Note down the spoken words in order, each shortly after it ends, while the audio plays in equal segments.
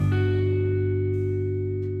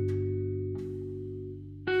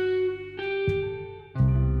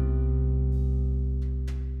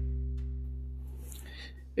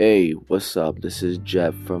Hey, what's up? This is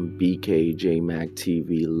Jeff from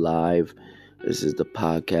BKJmacTV Live. This is the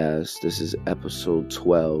podcast. This is episode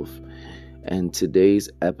 12. And today's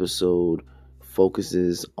episode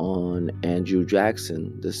focuses on Andrew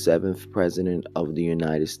Jackson, the seventh president of the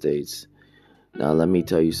United States. Now, let me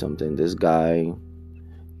tell you something. This guy,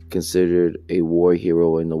 considered a war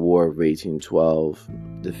hero in the War of 1812,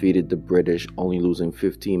 defeated the British, only losing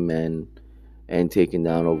 15 men and taking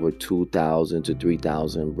down over 2,000 to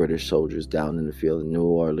 3,000 British soldiers down in the field in New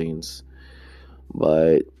Orleans.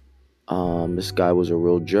 But this guy was a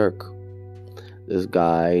real jerk. This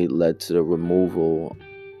guy led to the removal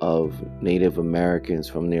of Native Americans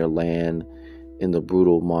from their land in the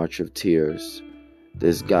brutal March of Tears.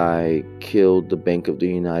 This guy killed the Bank of the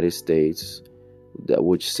United States,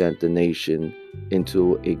 which sent the nation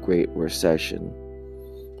into a great recession.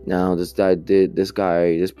 Now, this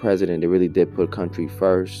president, they really did put country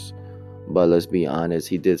first. But let's be honest,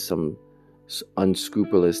 he did some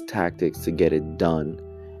unscrupulous tactics to get it done.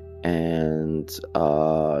 And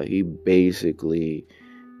he basically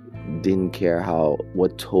didn't care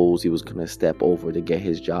what tolls he was going to step over to get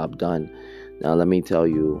his job done. Now, let me tell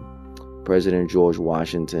you, President George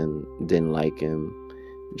Washington didn't like him.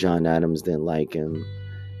 John Adams didn't like him.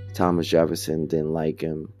 Thomas Jefferson didn't like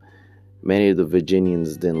him. Many of the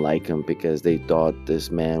Virginians didn't like him because they thought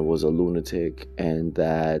this man was a lunatic and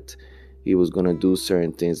that he was going to do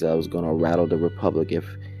certain things that was going to rattle the Republic if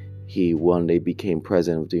he one day became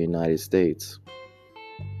president of the United States.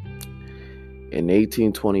 In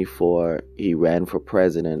 1824, he ran for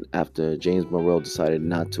president after James Monroe decided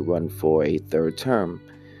not to run for a third term,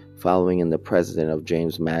 following in the precedent of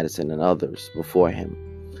James Madison and others before him.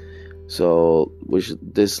 So,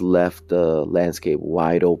 this left the landscape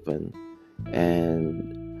wide open.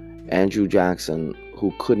 And Andrew Jackson,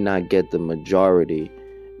 who could not get the majority,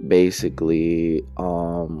 basically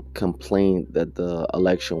complained that the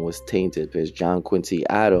election was tainted because John Quincy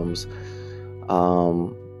Adams,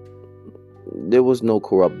 there was no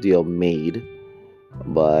corrupt deal made,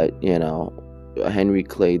 but Henry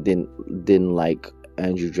Clay didn't like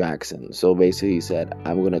Andrew Jackson. So basically he said,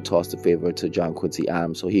 I'm going to toss the favor to John Quincy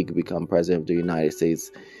Adams so he could become president of the United States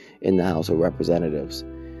in the House of Representatives.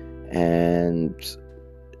 And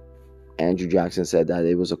Andrew Jackson said that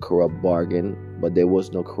it was a corrupt bargain, but there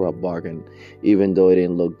was no corrupt bargain, even though it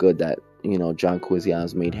didn't look good that, John Quincy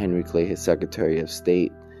Adams made Henry Clay his Secretary of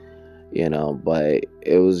State, but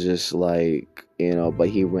it was just like, but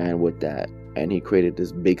he ran with that, and he created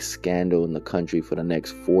this big scandal in the country for the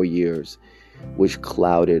next 4 years, which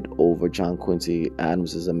clouded over John Quincy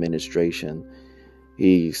Adams' administration.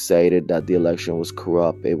 He stated that the election was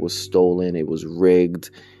corrupt, it was stolen, it was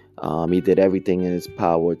rigged. He did everything in his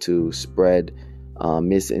power to spread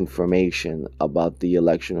misinformation about the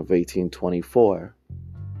election of 1824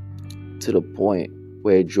 to the point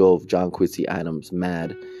where it drove John Quincy Adams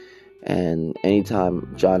mad. And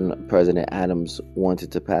anytime President Adams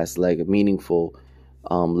wanted to pass meaningful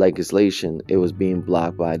legislation, it was being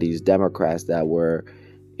blocked by these Democrats that were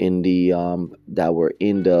in the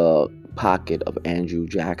pocket of Andrew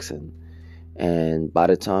Jackson. And by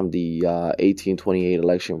the time the 1828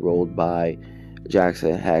 election rolled by,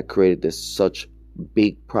 Jackson had created such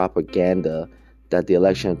big propaganda that the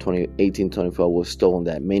election of 1824 was stolen,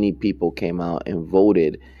 that many people came out and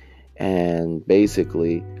voted. And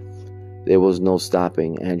basically, there was no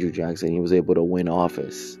stopping Andrew Jackson. He was able to win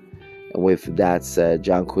office. And with that said,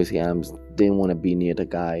 John Quincy Adams didn't want to be near the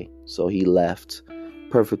guy, so he left.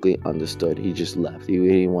 Perfectly understood. He just left. He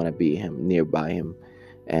didn't want to be nearby him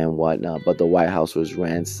and whatnot. But the White House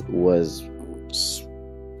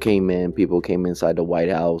came in. People came inside the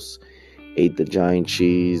White House, ate the giant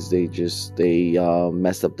cheese. They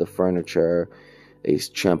messed up the furniture. They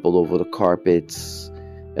trampled over the carpets.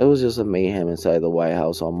 It was just a mayhem inside the White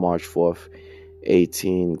House on March 4th,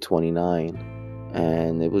 1829,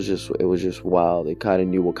 and it was just wild. They kind of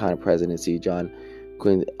knew what kind of presidency John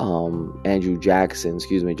Quincy Adams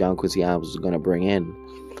was going to bring in.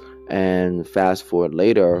 And fast forward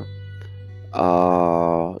later,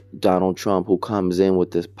 Donald Trump, who comes in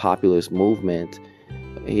with this populist movement,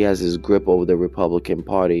 he has his grip over the Republican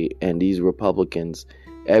Party, and these Republicans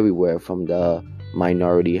everywhere, from the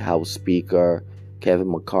minority House Speaker Kevin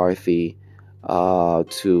McCarthy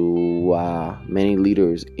to many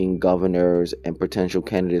leaders in governors and potential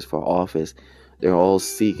candidates for office, they're all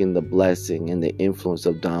seeking the blessing and the influence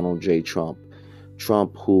of Donald J. Trump.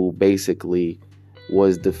 Trump, who basically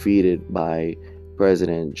was defeated by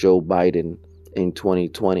President Joe Biden in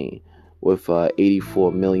 2020 with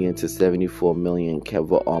 84 million to 74 million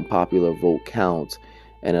on popular vote count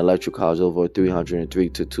and electoral college over 303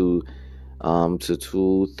 to 2 to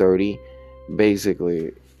 2:30.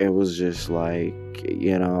 Basically, it was just like,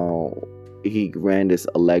 he ran this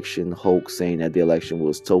election hoax saying that the election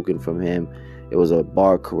was taken from him. It was a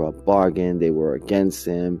corrupt bargain. They were against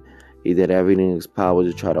him. He did everything in his power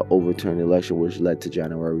to try to overturn the election, which led to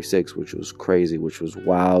January 6th, which was crazy, which was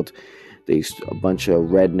wild. A bunch of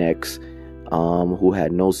rednecks who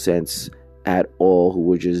had no sense at all, who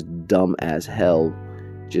were just dumb as hell,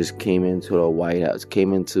 just came into the White House,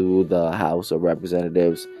 came into the House of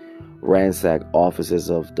Representatives, ransacked offices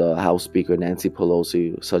of the House Speaker Nancy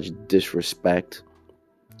Pelosi. Such disrespect.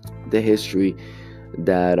 The history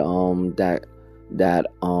that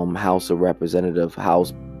House of Representative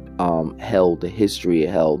House held, the history it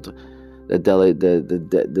held, the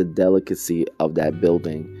delicacy of that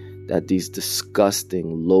building, that these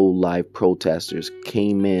disgusting low-life protesters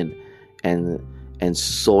came in and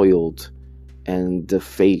soiled and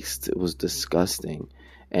defaced. It was disgusting.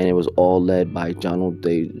 And it was all led by Donald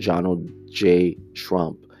J.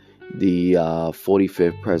 Trump, the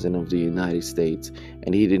 45th president of the United States.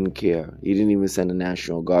 And he didn't care. He didn't even send the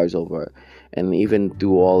National Guards over. And even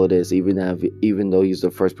through all of this, even though he's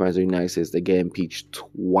the first president of the United States to get impeached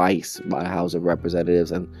twice by House of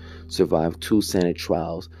Representatives and survived 2 Senate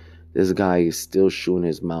trials, this guy is still shooting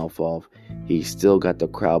his mouth off. He still got the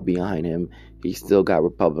crowd behind him. He still got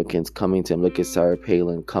Republicans coming to him. Look at Sarah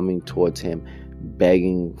Palin coming towards him,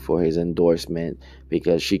 begging for his endorsement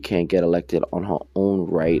because she can't get elected on her own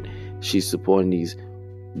right. She's supporting these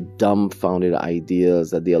dumbfounded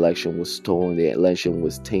ideas that the election was stolen, the election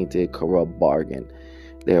was tainted, corrupt bargain.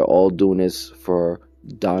 They're all doing this for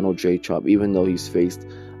Donald J. Trump, even though he's faced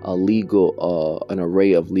an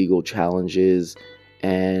array of legal challenges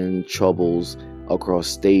and troubles across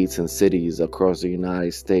states and cities across the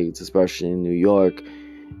United States, especially in New York.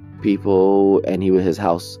 His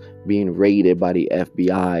house being raided by the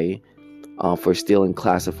FBI for stealing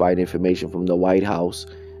classified information from the White House.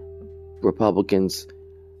 Republicans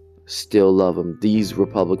still love him. These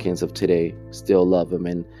Republicans of today still love him.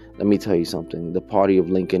 And let me tell you something. The party of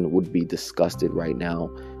Lincoln would be disgusted right now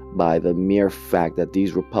by the mere fact that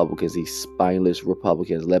these Republicans, these spineless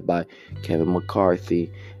Republicans led by Kevin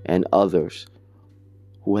McCarthy and others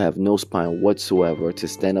who have no spine whatsoever, to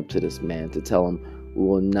stand up to this man, to tell him, we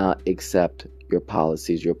will not accept your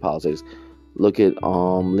policies. Look at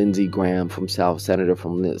Lindsey Graham senator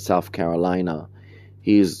from South Carolina.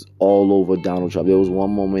 He's all over Donald Trump. There was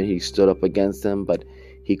one moment he stood up against him, but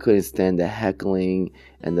he couldn't stand the heckling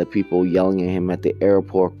and the people yelling at him at the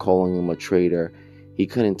airport, calling him a traitor. He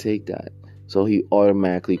couldn't take that. So he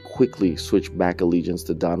automatically, quickly switched back allegiance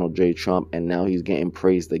to Donald J. Trump, and now he's getting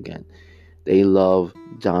praised again. They love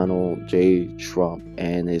Donald J. Trump,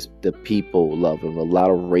 and the people love him. A lot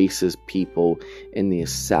of racist people in the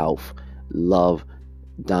South love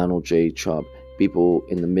Donald J. Trump. People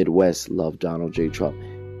in the Midwest love Donald J. Trump.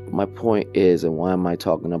 My point is, and why am I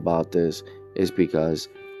talking about this, is because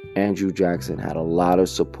Andrew Jackson had a lot of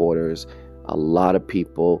supporters, a lot of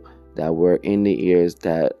people that were in the ears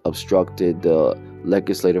that obstructed the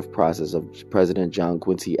legislative process of President John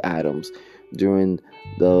Quincy Adams during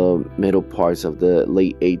the middle parts of the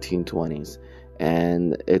late 1820s.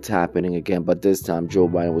 And it's happening again, but this time Joe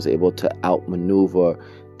Biden was able to outmaneuver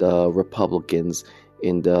the Republicans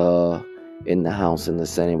in the House and the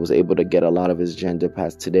Senate, was able to get a lot of his agenda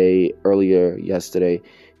passed. Yesterday,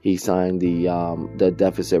 he signed the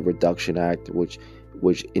Deficit Reduction Act, which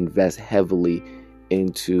invests heavily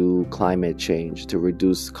into climate change to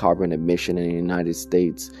reduce carbon emission in the United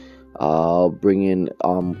States, bringing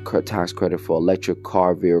tax credit for electric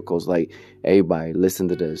car vehicles. Like, everybody, listen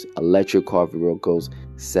to this: electric car vehicles,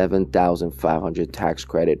 $7,500 tax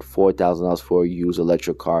credit, $4,000 for a used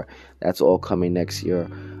electric car. That's all coming next year.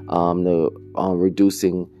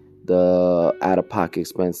 Reducing the out-of-pocket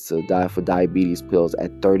expense for diabetes pills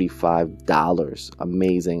at $35.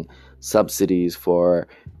 Amazing. Subsidies for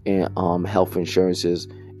health insurances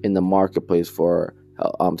in the marketplace for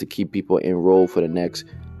to keep people enrolled for the next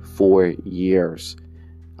 4 years.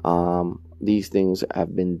 These things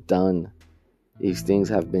have been done. These things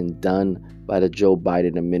have been done by the Joe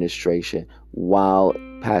Biden administration while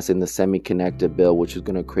passing the semiconductor bill, which is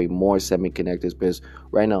going to create more semiconductors, because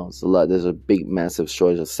right now there's a big, massive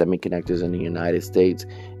shortage of semiconductors in the United States,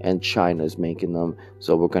 and China is making them.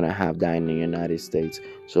 So we're going to have that in the United States.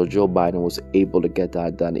 So Joe Biden was able to get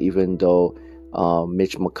that done, even though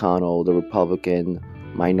Mitch McConnell, the Republican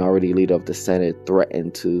minority leader of the Senate,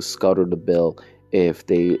 threatened to scuttle the bill if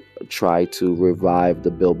they try to revive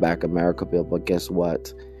the Build Back America bill. But guess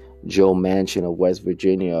what? Joe Manchin of West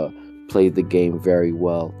Virginia played the game very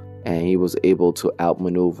well, and he was able to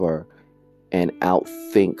outmaneuver and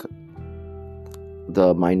outthink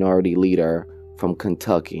the minority leader from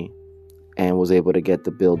Kentucky, and was able to get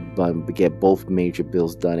the bill done, get both major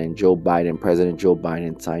bills done. And President Joe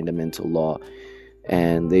Biden signed them into law.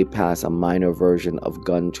 And they passed a minor version of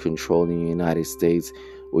gun control in the United States.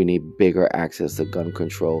 We need bigger access to gun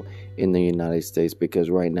control in the United States, because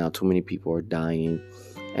right now too many people are dying,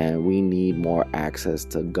 and we need more access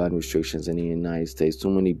to gun restrictions in the United States. Too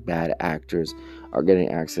many bad actors are getting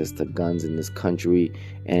access to guns in this country,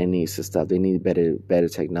 and it needs to stop. They need better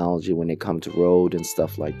technology when it comes to road and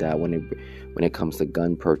stuff like that. When it comes to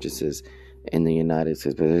gun purchases in the United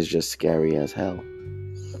States, but it's just scary as hell.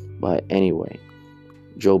 But anyway,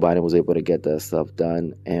 Joe Biden was able to get that stuff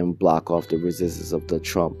done and block off the resistance of the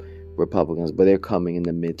Trump Republicans. But they're coming in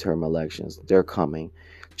the midterm elections. They're coming.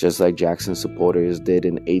 Just like Jackson supporters did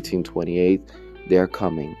in 1828, they're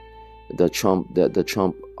coming. The Trump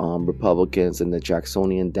Republicans and the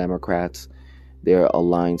Jacksonian Democrats, they're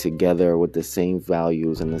aligned together with the same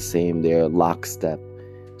values and they're lockstep.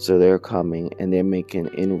 So they're coming, and they're making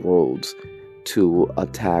inroads to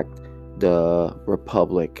attack the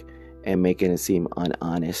Republic and making it seem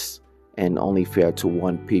unhonest and only fair to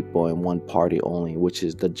one people and one party only, which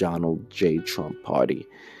is the Donald J. Trump party.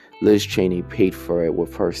 Liz Cheney paid for it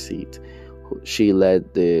with her seat. She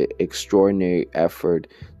led the extraordinary effort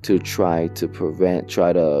to try to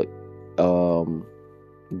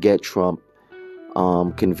get Trump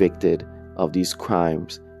convicted of these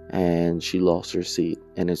crimes, and she lost her seat.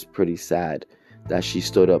 And it's pretty sad that she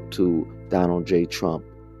stood up to Donald J. Trump,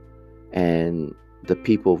 and the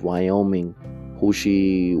people of Wyoming, who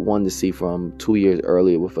she won the seat from 2 years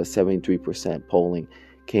earlier with a 73% polling,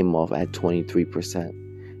 came off at 23%.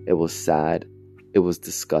 It was sad. It was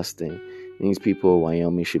disgusting. These people in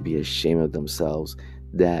Wyoming should be ashamed of themselves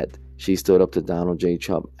that she stood up to Donald J.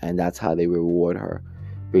 Trump, and that's how they reward her,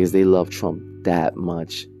 because they love Trump that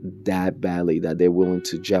much, that badly, that they're willing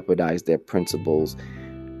to jeopardize their principles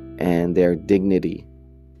and their dignity.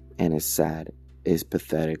 And it's sad. It's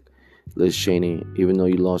pathetic. Liz Cheney, even though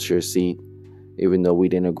you lost your seat, even though we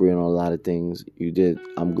didn't agree on a lot of things, you did.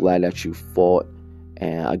 I'm glad that you fought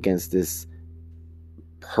against this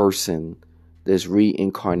person, this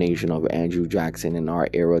reincarnation of Andrew Jackson in our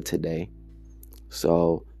era today.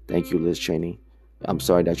 So thank you, Liz Cheney. I'm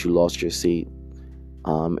sorry that you lost your seat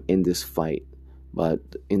in this fight, but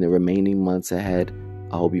in the remaining months ahead,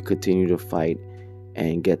 I hope you continue to fight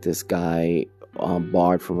and get this guy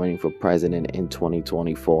barred from running for president in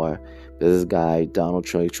 2024. This guy, Donald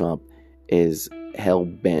J. Trump, is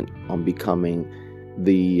hell-bent on becoming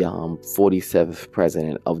the 47th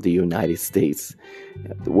president of the United States,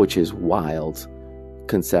 which is wild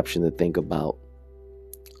conception to think about.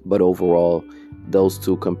 But overall, those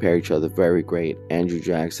two compare each other very great. Andrew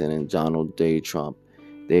Jackson and Donald J. Trump,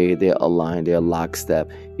 they're aligned, they're lockstep.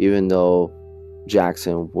 Even though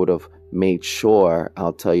Jackson would have made sure,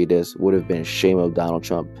 I'll tell you this, would have been ashamed of Donald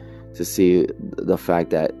Trump to see the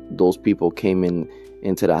fact that those people came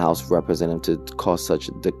into the House of Representatives to cause such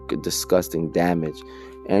disgusting damage.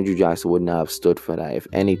 Andrew Jackson would not have stood for that. If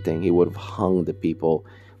anything, he would have hung the people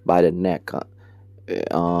by the neck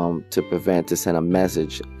to send a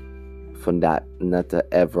message from that not to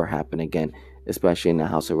ever happen again, especially in the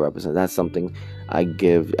House of Representatives. That's something I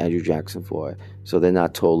give Andrew Jackson for. So they're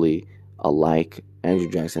not totally alike. Andrew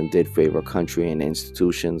Jackson did favor country and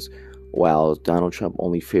institutions, while Donald Trump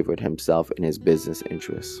only favored himself and his business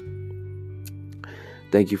interests.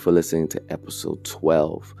 Thank you for listening to episode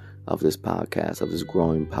 12 of this podcast, of this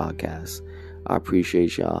growing podcast. I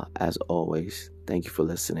appreciate y'all as always. Thank you for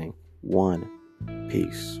listening.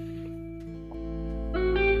 Peace.